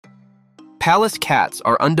Pallas cats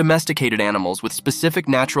are undomesticated animals with specific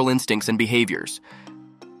natural instincts and behaviors.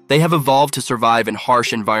 They have evolved to survive in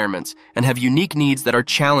harsh environments and have unique needs that are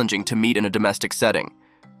challenging to meet in a domestic setting.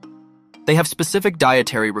 They have specific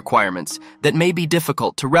dietary requirements that may be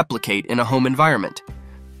difficult to replicate in a home environment.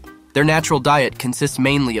 Their natural diet consists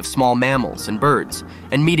mainly of small mammals and birds,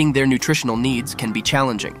 and meeting their nutritional needs can be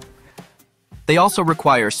challenging. They also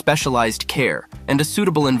require specialized care and a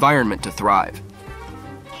suitable environment to thrive.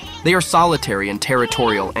 They are solitary and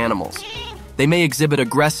territorial animals. They may exhibit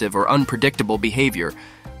aggressive or unpredictable behavior,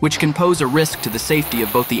 which can pose a risk to the safety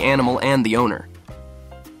of both the animal and the owner.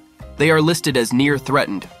 They are listed as near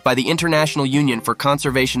threatened by the International Union for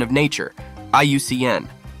Conservation of Nature, IUCN.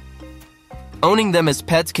 Owning them as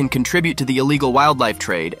pets can contribute to the illegal wildlife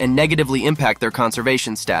trade and negatively impact their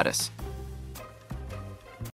conservation status.